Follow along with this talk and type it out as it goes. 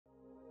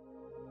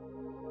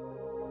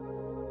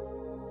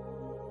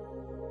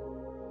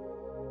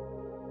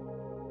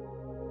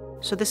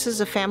So this is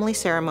a family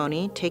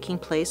ceremony taking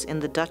place in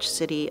the Dutch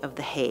city of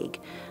The Hague,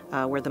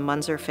 where the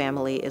Munzer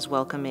family is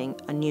welcoming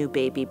a new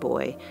baby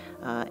boy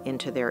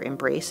into their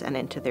embrace and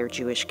into their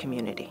Jewish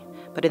community.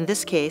 But in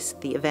this case,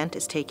 the event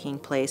is taking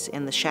place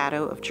in the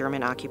shadow of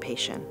German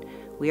occupation.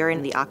 We are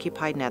in the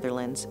occupied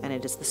Netherlands, and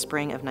it is the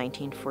spring of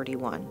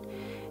 1941.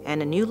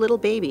 And a new little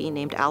baby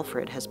named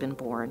Alfred has been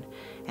born,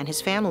 and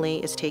his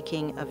family is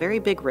taking a very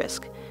big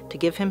risk to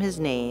give him his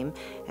name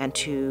and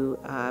to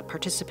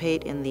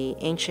participate in the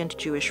ancient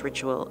Jewish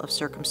ritual of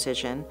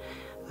circumcision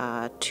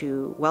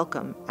to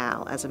welcome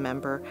Al as a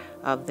member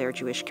of their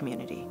Jewish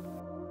community.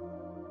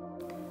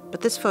 But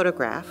this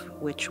photograph,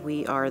 which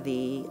we are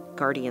the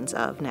guardians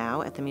of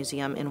now at the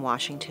museum in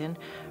Washington,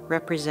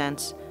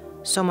 represents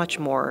so much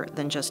more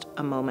than just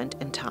a moment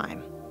in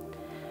time.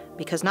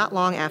 Because not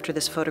long after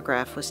this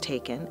photograph was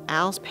taken,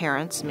 Al's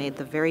parents made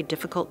the very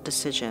difficult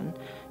decision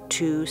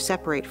to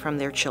separate from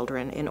their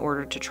children in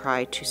order to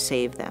try to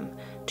save them,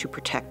 to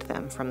protect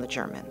them from the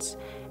Germans.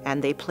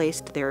 And they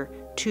placed their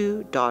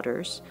two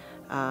daughters,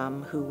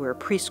 who were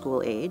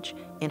preschool age,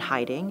 in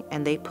hiding,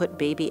 and they put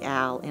baby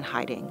Al in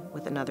hiding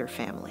with another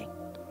family.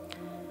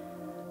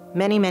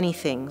 Many, many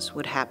things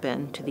would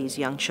happen to these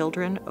young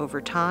children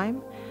over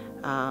time,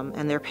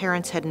 and their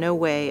parents had no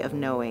way of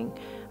knowing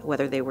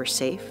whether they were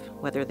safe,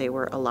 whether they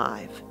were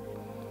alive.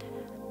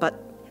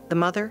 But the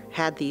mother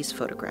had these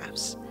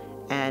photographs,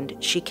 and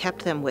she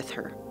kept them with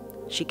her.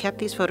 She kept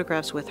these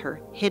photographs with her,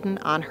 hidden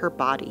on her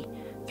body,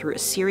 through a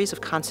series of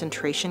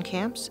concentration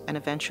camps and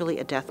eventually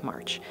a death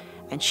march.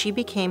 And she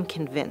became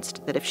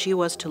convinced that if she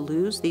was to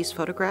lose these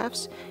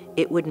photographs,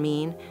 it would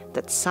mean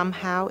that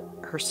somehow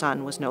her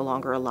son was no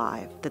longer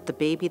alive, that the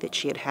baby that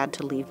she had had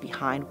to leave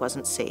behind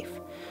wasn't safe.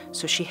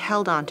 So she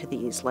held on to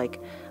these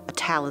like a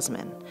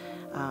talisman,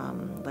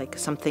 like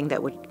something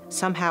that would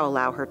somehow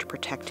allow her to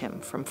protect him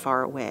from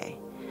far away.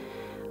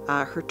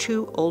 Her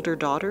two older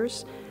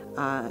daughters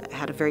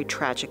had a very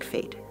tragic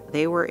fate.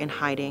 They were in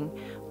hiding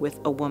with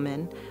a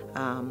woman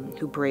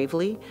who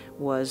bravely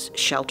was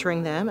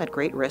sheltering them at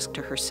great risk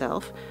to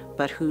herself,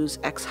 but whose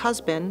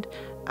ex-husband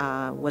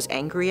was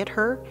angry at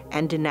her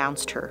and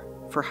denounced her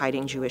for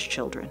hiding Jewish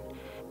children.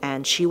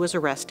 And she was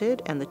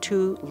arrested, and the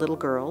two little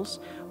girls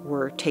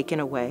were taken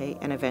away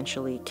and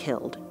eventually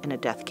killed in a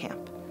death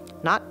camp.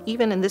 Not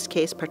even in this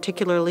case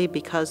particularly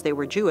because they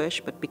were Jewish,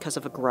 but because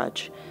of a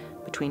grudge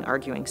between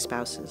arguing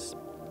spouses.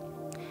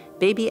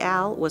 Baby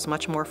Al was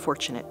much more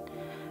fortunate.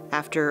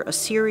 After a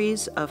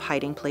series of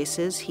hiding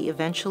places, he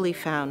eventually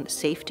found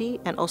safety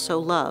and also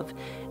love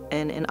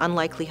in an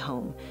unlikely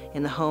home,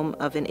 in the home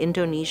of an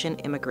Indonesian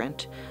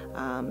immigrant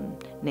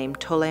named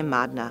Tole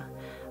Madna.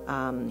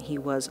 He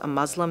was a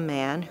Muslim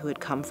man who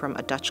had come from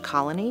a Dutch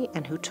colony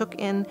and who took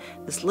in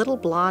this little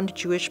blonde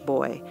Jewish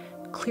boy,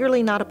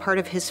 clearly not a part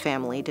of his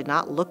family, did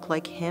not look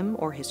like him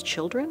or his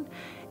children,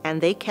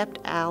 and they kept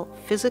Al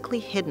physically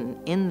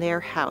hidden in their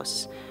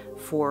house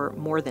for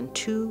more than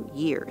 2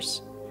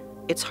 years.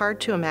 It's hard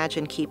to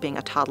imagine keeping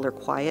a toddler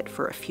quiet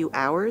for a few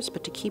hours,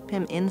 but to keep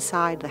him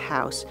inside the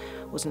house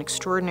was an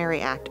extraordinary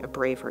act of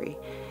bravery.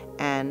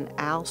 And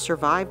Al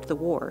survived the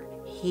war.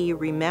 He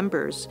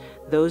remembers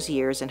those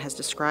years and has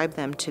described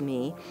them to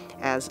me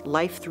as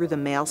life through the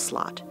mail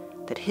slot,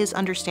 that his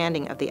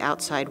understanding of the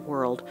outside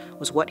world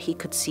was what he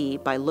could see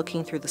by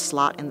looking through the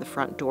slot in the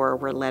front door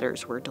where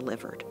letters were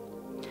delivered.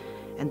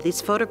 And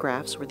these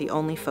photographs were the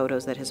only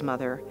photos that his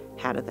mother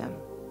had of them.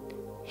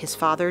 His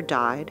father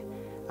died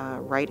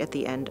right at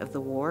the end of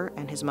the war,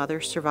 and his mother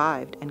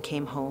survived and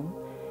came home.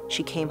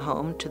 She came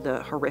home to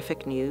the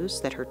horrific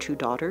news that her two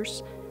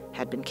daughters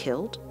had been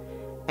killed,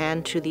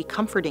 and to the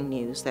comforting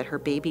news that her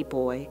baby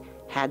boy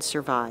had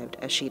survived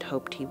as she'd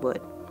hoped he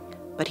would.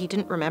 But he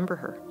didn't remember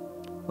her.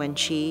 When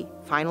she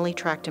finally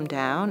tracked him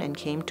down and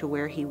came to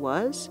where he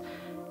was,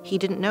 he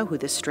didn't know who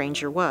this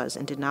stranger was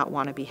and did not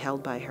want to be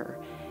held by her,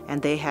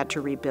 and they had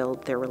to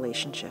rebuild their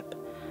relationship.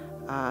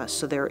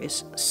 So there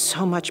is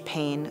so much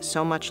pain,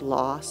 so much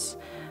loss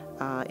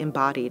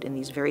embodied in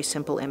these very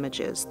simple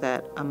images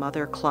that a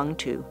mother clung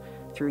to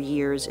through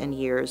years and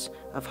years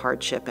of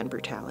hardship and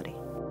brutality.